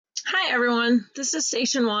Hi everyone, this is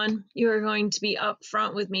Station 1. You are going to be up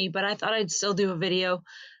front with me, but I thought I'd still do a video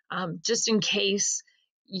just in case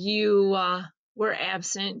you were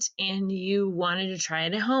absent and you wanted to try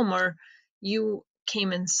it at home, or you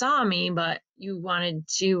came and saw me, but you wanted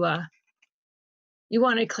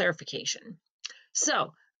clarification.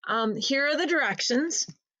 So here are the directions.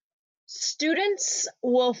 Students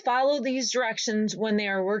will follow these directions when they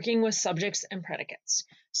are working with subjects and predicates.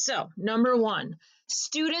 So, number 1,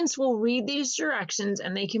 students will read these directions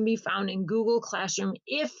and they can be found in Google Classroom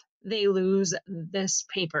if they lose this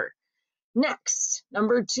paper. Next,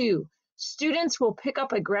 number 2, students will pick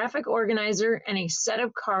up a graphic organizer and a set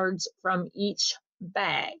of cards from each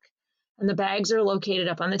bag. And the bags are located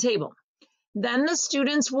up on the table. Then the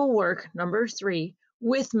students will work, number 3,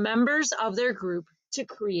 with members of their group to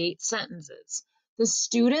create sentences. The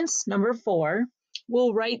students, number 4,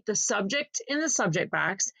 will write the subject in the subject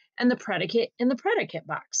box and the predicate in the predicate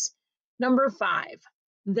box. Number 5,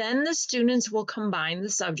 then the students will combine the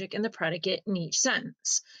subject and the predicate in each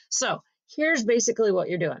sentence. So here's basically what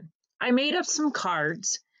you're doing. I made up some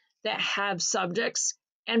cards that have subjects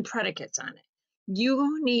and predicates on it.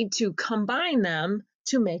 You need to combine them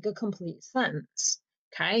to make a complete sentence.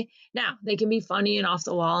 Okay, now they can be funny and off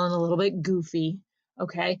the wall and a little bit goofy.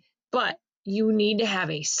 Okay, but you need to have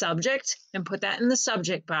a subject and put that in the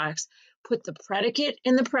subject box, put the predicate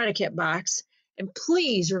in the predicate box, and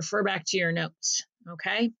please refer back to your notes.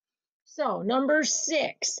 Okay, so number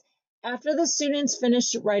 6, after the students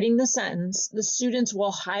finish writing the sentence, the students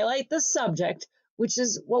will highlight the subject, which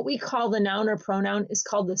is what we call the noun or pronoun, is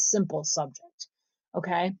called the simple subject.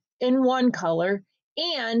 Okay, in one color,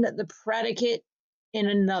 and the predicate in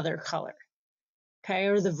another color, okay,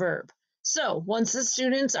 or the verb. So once the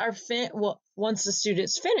students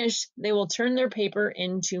finish, they will turn their paper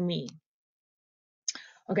into me.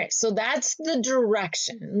 Okay, so that's the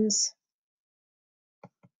directions.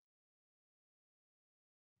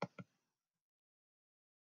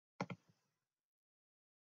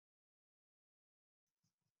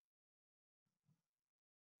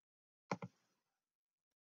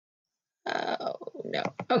 Oh no.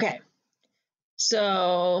 Okay.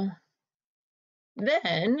 So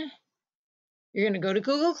then you're going to go to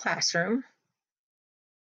Google Classroom.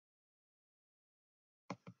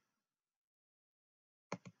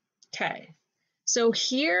 Okay. So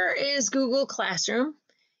here is Google Classroom.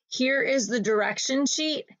 Here is the direction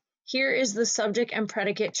sheet. Here is the subject and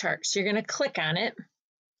predicate chart. So you're going to click on it,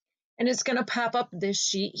 and it's going to pop up this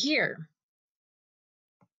sheet here.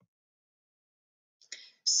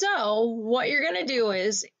 So what you're going to do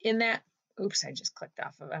is in that, oops, I just clicked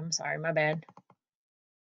off of it. I'm sorry, my bad.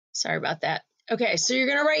 Sorry about that. Okay, so you're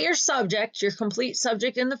going to write your subject, your complete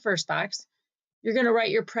subject in the first box. You're going to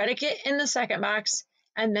write your predicate in the second box,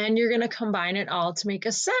 and then you're going to combine it all to make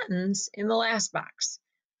a sentence in the last box.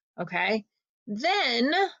 Okay,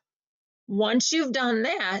 then once you've done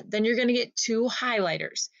that, then you're going to get 2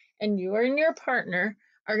 highlighters, and you and your partner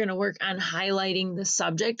are going to work on highlighting the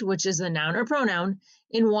subject, which is the noun or pronoun,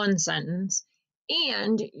 in one sentence,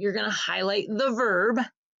 and you're going to highlight the verb,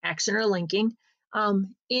 action or linking,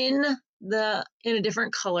 in a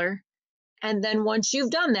different color. And then once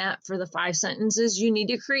you've done that for the 5 sentences you need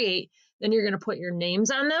to create, then you're going to put your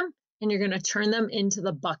names on them and you're going to turn them into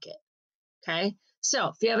the bucket. Okay, so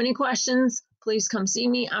if you have any questions, please come see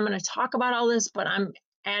me. I'm going to talk about all this, but I'm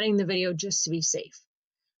adding the video just to be safe.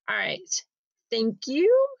 All right, thank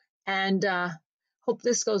you, and hope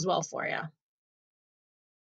this goes well for you.